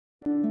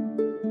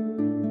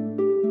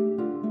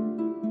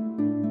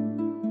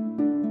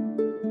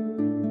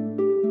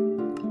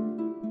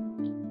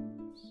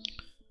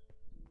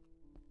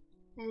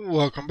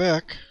Welcome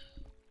back.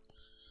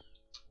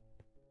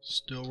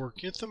 Still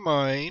working at the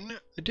mine.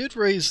 I did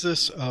raise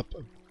this up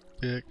a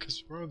bit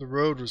because the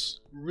road was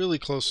really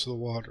close to the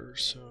water,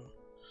 so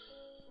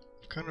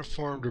I've kind of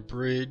formed a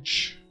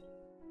bridge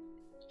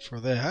for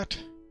that.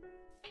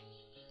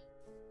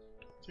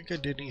 Don't think I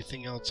did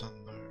anything else on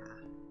there.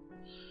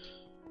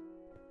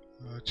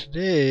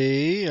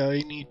 Today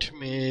I need to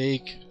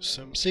make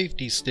some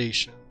safety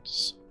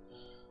stations.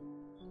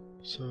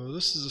 So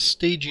this is a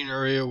staging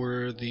area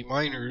where the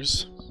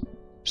miners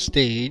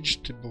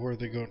staged before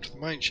they go into the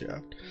mine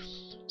shaft.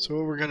 So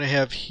what we're going to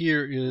have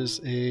here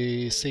is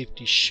a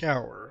safety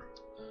shower,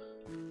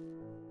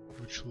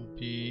 which will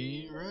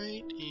be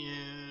right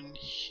in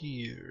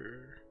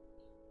here.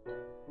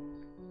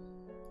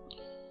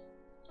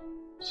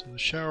 So the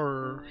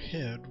shower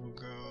head will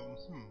go,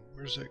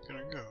 where's that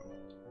going to go?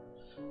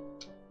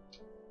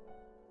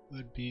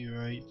 Would be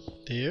right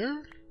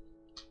there,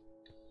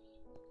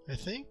 I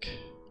think.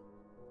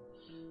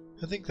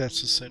 I think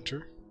that's the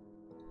center.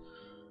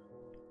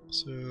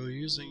 So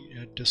using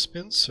a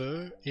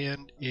dispenser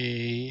and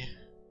a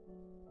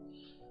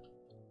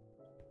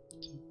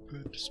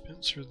put a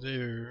dispenser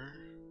there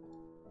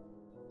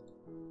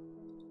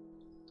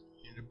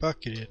and a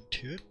bucket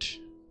into it.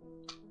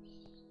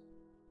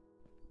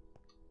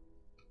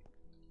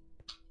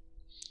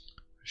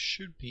 I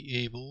should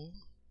be able.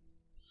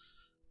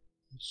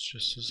 It's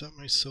just, is that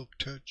my silk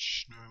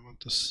touch? No, I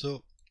want the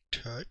silk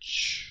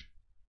touch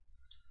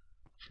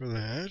for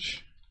that.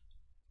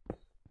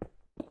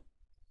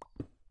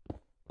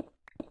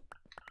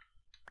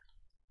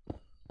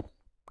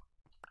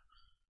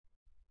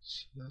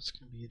 So that's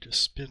going to be a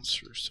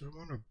dispenser. So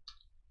I'm going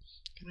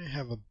to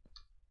have a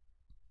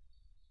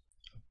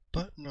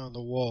button on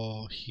the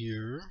wall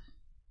here.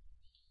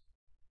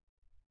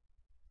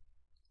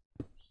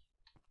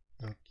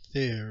 Up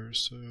there.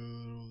 So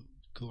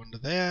go into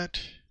that.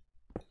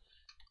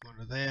 Go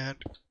into that.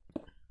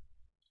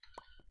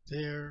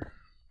 There.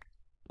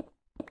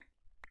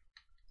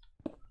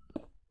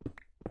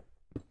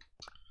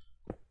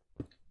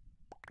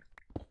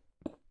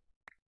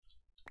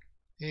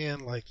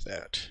 And like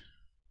that.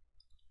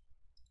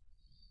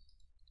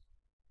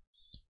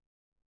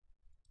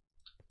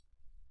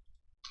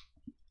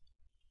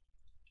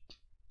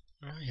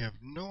 I have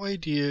no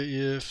idea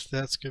if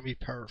that's going to be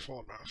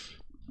powerful enough.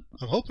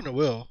 I'm hoping it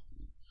will.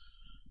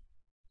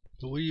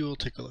 But we will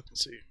take a look and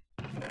see.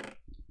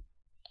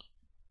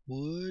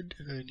 Wood,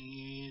 I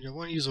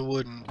want to use a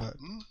wooden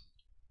button.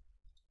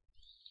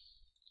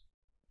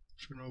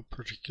 For no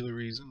particular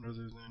reason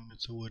other than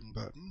it's a wooden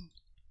button.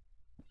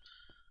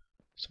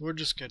 So we're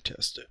just going to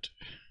test it.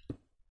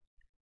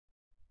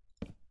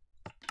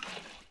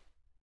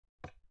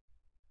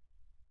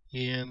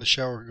 And the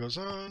shower goes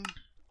on.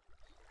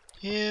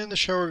 And the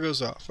shower goes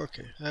off.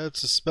 Okay,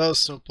 that's about as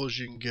simple as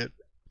you can get.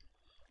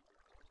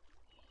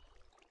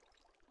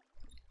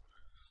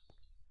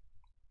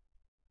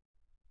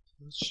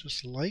 Let's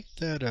just light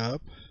that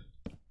up.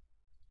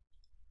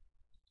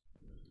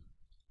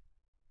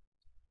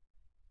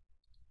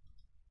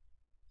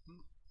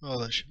 Oh,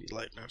 that should be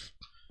light enough.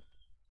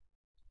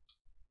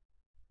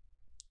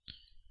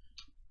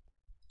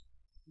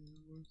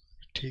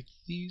 Take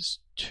these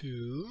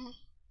two.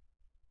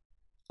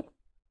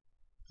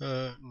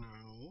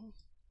 No.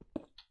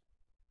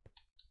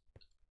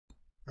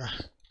 Ah,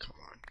 come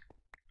on.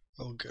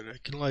 Oh, good. I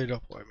can light it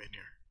up while I'm in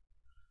here.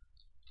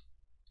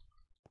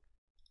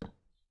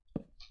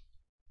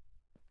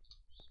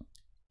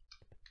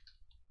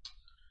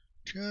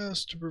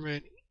 Just to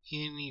prevent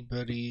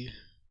anybody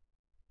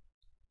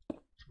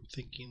from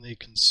thinking they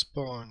can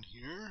spawn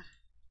here.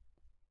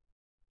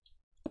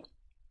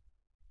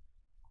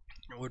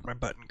 Where'd my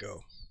button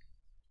go?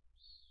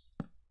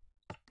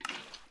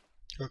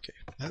 Okay,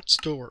 that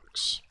still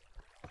works.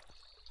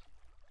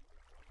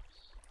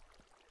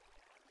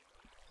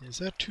 Is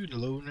that too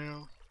low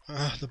now?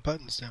 The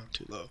button's down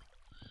too low.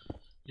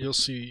 You'll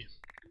see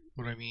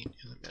what I mean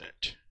in a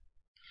minute.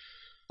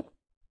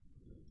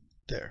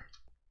 There.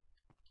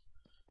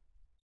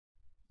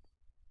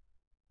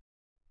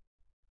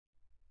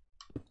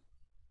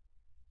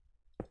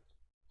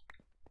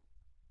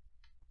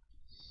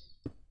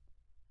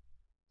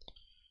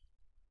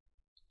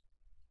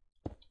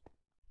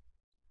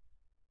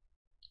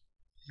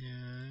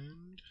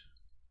 And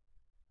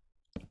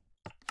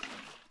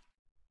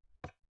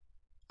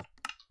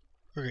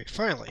okay,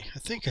 finally, I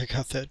think I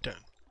got that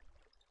done.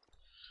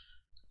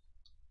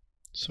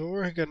 So what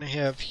we're going to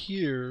have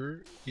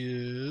here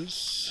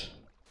is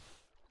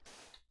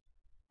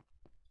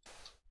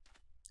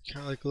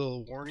kind of like a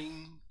little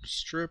warning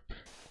strip.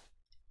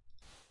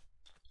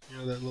 You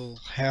know, that little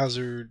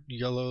hazard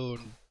yellow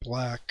and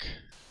black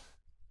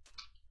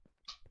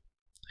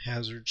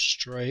hazard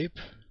stripe.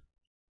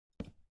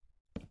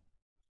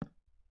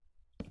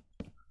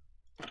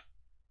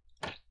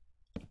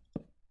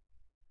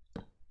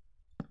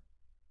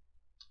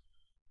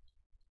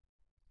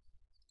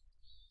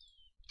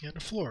 And a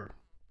floor.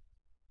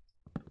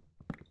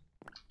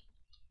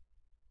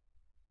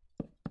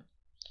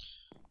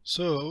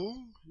 So,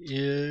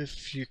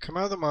 if you come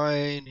out of the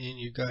mine and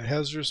you got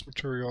hazardous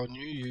material on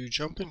you, you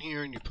jump in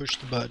here and you push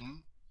the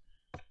button.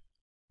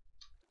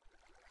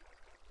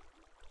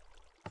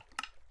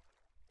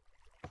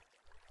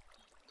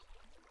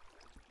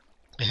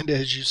 And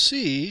as you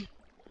see,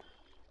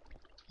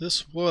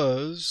 this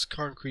was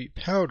concrete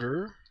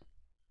powder,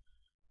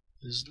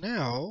 is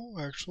now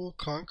actual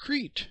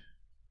concrete.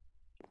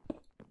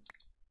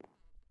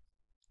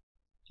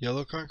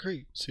 Yellow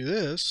concrete. See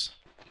this?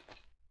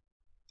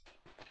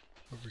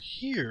 Over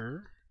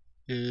here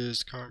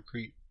is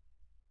concrete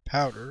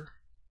powder,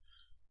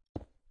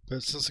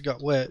 but since it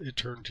got wet, it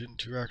turned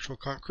into actual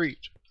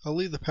concrete. I'll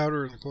leave the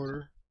powder in the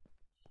corner.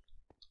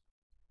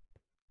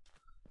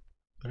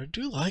 But I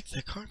do like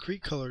the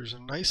concrete colors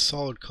and nice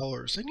solid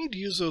colors. I need to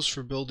use those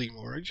for building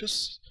more. I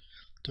just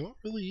don't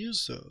really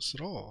use those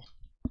at all.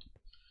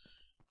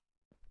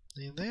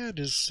 And that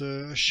is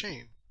a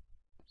shame.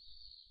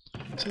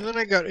 So then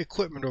I got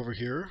equipment over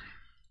here.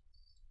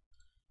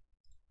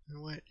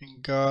 I went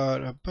and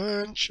got a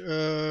bunch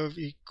of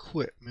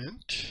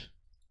equipment.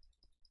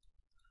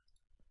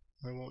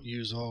 I won't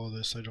use all of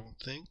this, I don't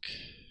think.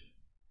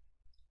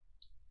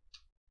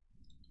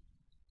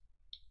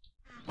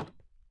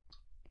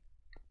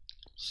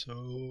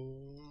 So,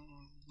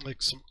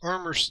 like some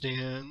armor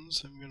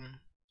stands, I'm gonna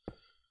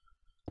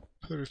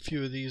put a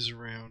few of these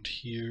around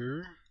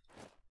here.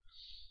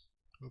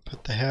 We'll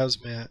put the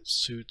hazmat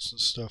suits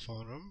and stuff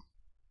on them.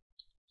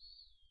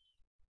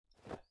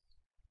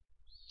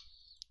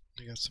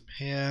 I got some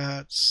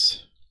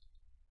hats.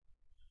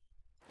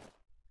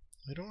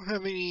 I don't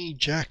have any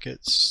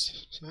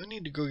jackets, so I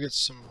need to go get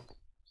some.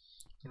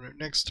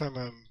 Next time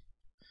I'm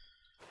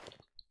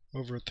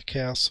over at the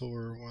castle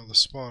or one of the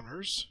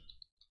spawners,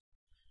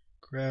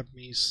 grab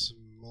me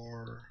some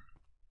more.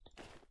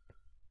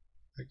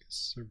 I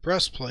guess they're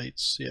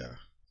breastplates, yeah,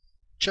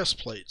 chest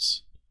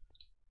plates.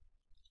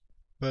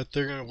 But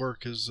they're going to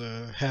work as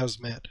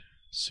hazmat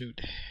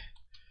suit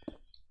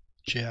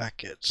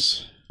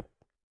jackets.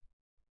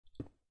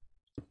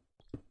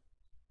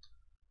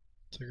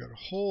 So I got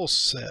a whole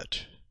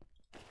set.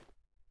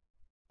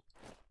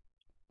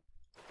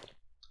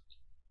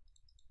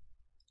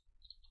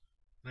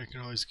 I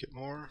can always get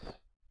more.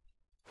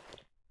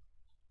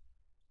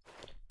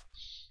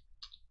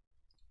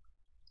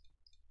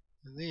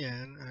 And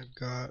then I've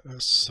got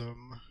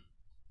some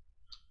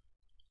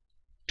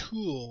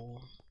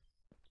tool.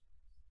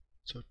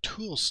 So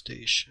tool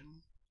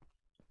station.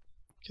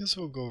 Guess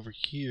we'll go over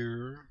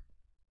here.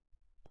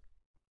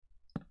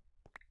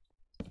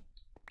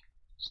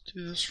 Let's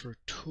do this for a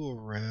tool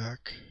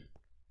rack.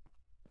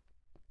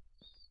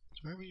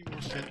 Do I have any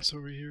more fence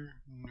over here?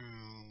 No.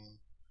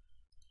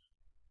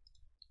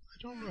 I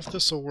don't know if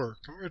this will work.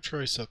 I'm going to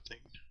try something.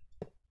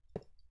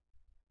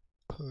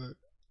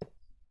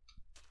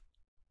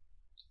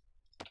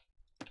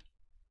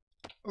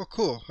 Oh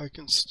cool, I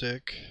can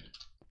stick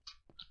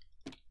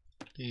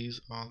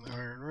these on the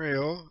iron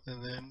rail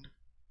and then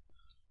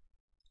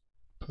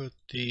put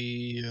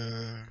the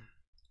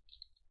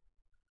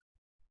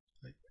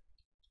like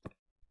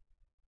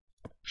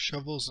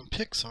shovels and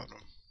picks on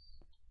them.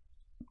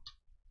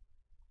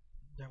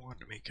 I want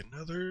to make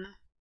another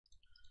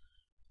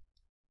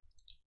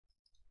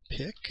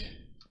pick.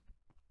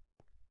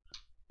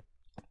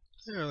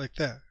 There, like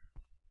that.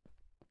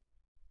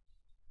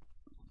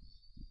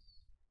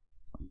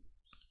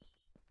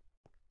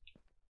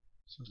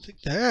 So I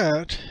think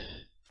that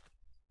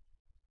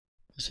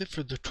is it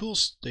for the tool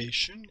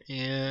station.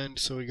 And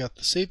so we got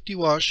the safety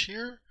wash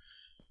here.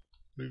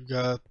 We've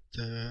got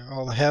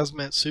all the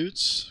hazmat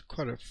suits,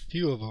 quite a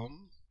few of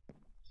them. I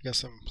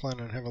guess I'm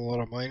planning on having a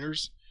lot of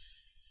miners.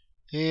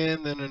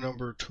 And then a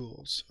number of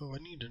tools. Oh, I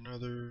need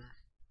another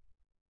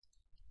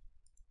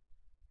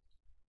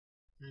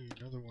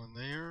one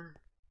there.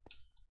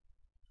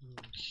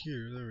 Another one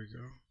here, there we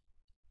go.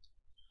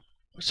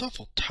 Oh, it's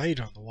awful tight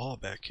on the wall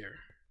back here.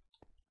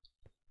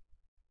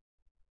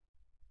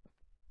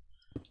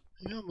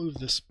 Maybe I'll move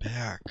this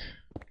back.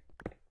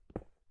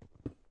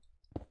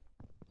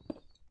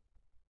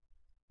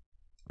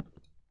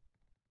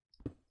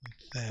 Like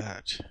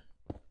that.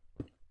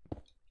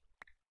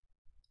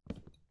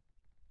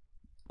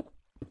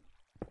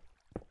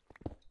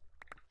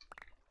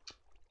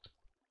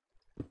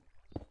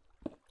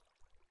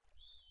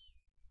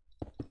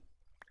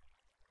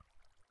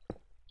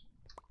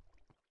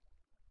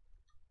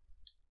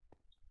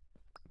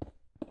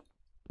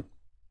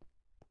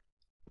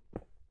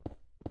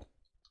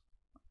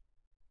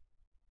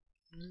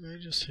 I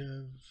just have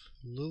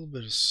a little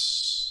bit of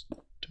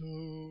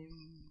stone.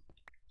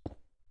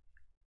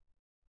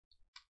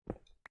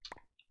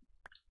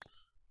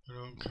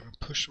 I'm kind of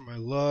pushing my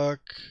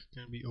luck.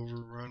 Gonna be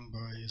overrun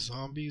by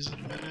zombies in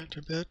a minute,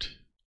 I bet.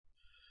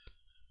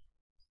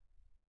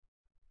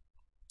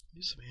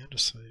 Use some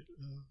andesite.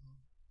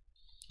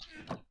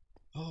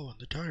 Oh, and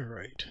the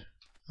diorite.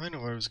 I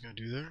know what I was gonna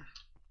do there.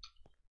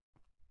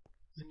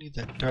 I need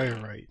that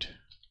diorite.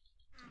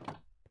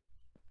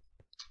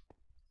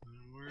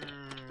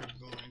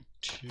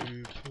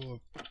 To pull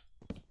up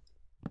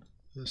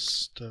this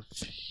stuff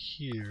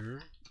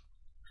here.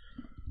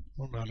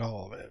 Well, not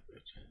all of it,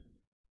 but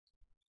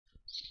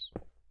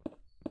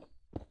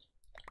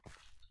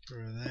get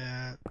rid of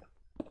that.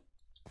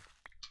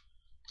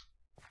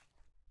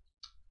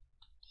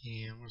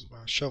 And where's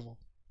my shovel?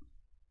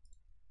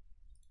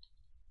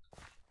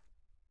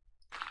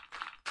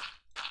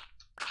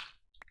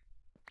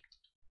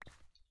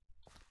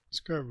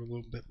 Let's grab a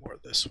little bit more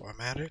of this while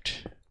I'm at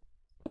it.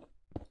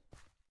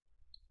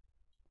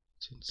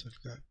 Since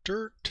I've got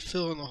dirt to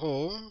fill in the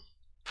hole.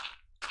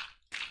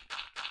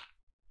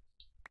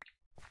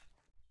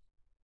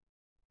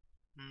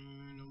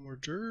 No more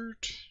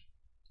dirt.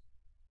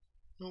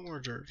 No more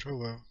dirt. Oh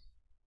well.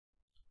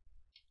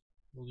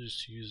 We'll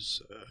just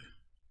use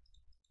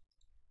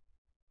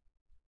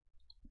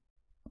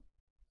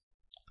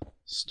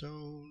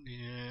stone,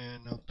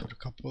 and I'll put a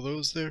couple of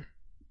those there.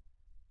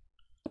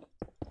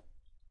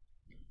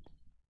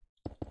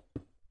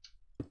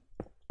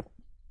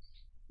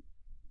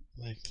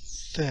 Like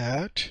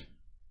that.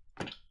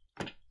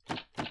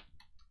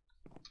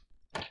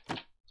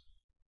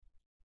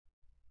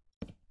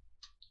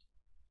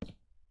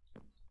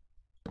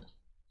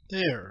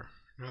 There.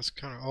 Now it's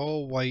kind of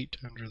all white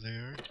under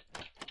there.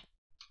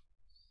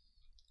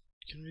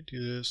 Can I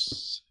do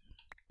this?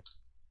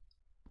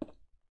 I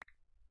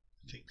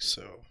think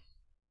so.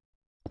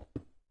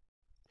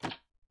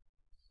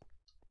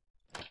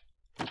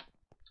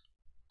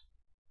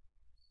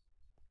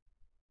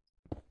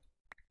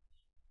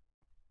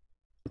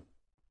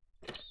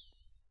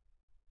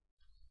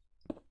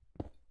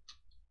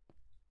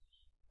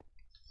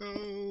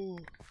 Oh,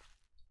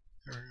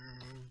 there we go.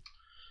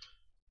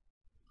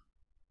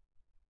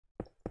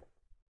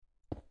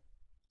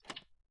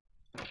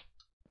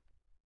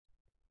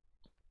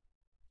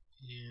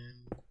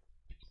 And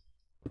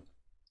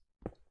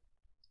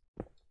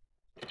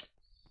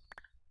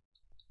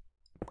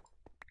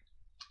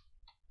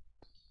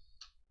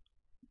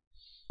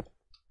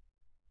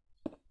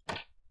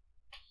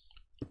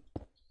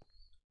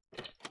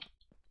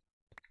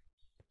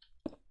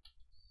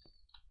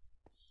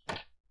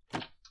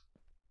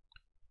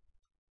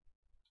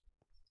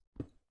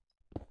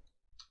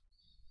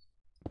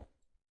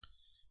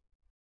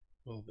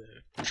a little bit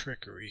of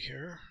trickery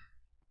here.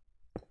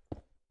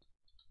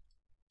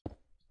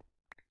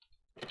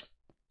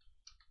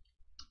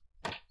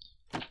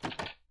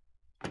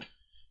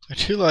 I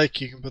do like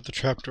you can put the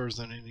trapdoors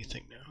on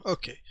anything now.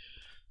 Okay,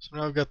 so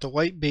now I've got the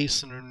white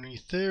basin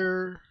underneath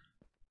there.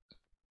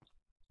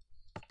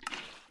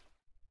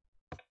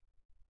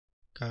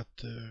 Got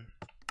the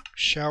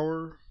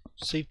shower,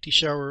 safety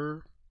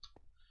shower.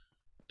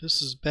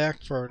 This is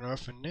back far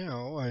enough, and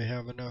now I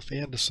have enough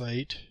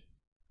andesite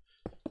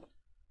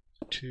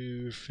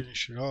to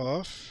finish it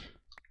off.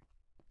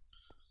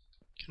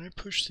 Can I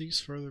push these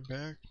further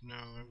back? No,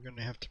 I'm going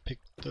to have to pick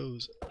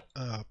those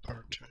up,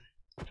 aren't I?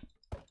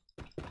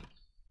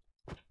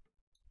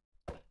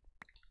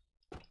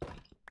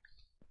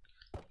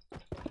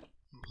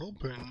 I'm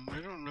hoping,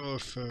 I don't know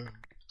if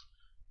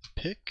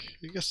pick,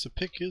 I guess the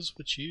pick is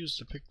what you use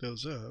to pick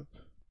those up.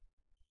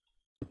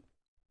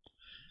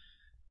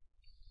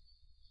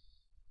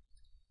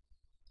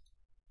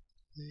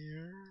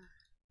 There.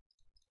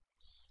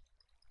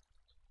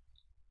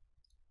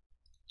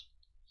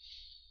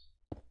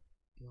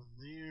 One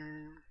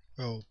there.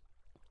 Oh.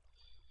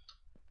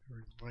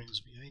 It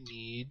reminds me I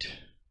need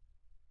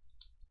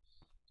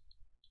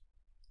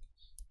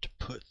to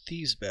put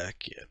these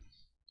back in.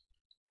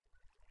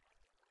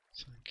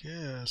 So I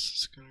guess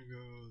it's gonna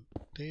go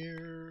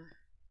there.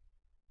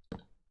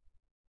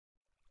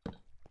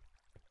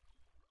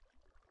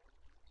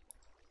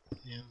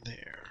 And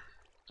there.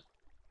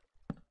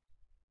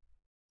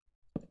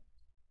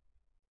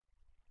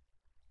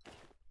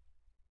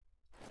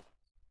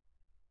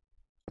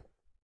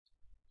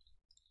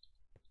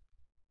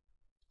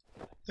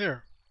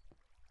 There.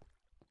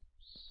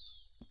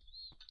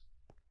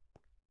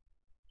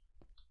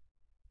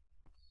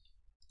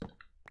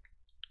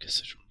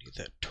 Guess I don't need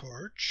that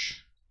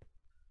torch.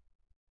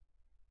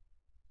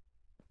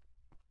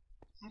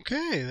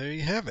 Okay, there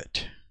you have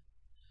it.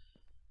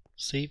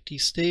 Safety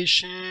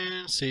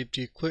station,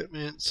 safety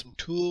equipment, some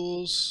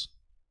tools.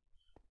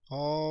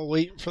 All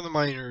waiting for the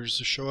miners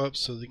to show up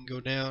so they can go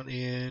down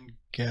and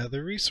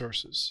gather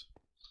resources.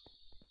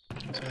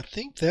 So I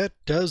think that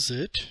does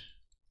it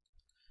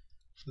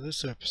for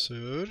this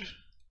episode.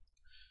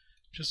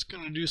 Just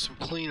gonna do some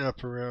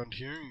cleanup around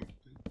here and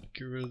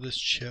get rid of this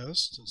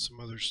chest and some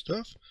other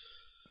stuff.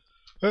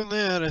 Other than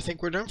that, I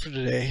think we're done for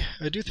today.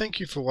 I do thank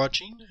you for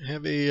watching.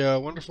 Have a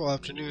wonderful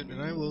afternoon,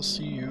 and I will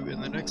see you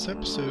in the next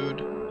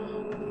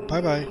episode.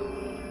 Bye bye.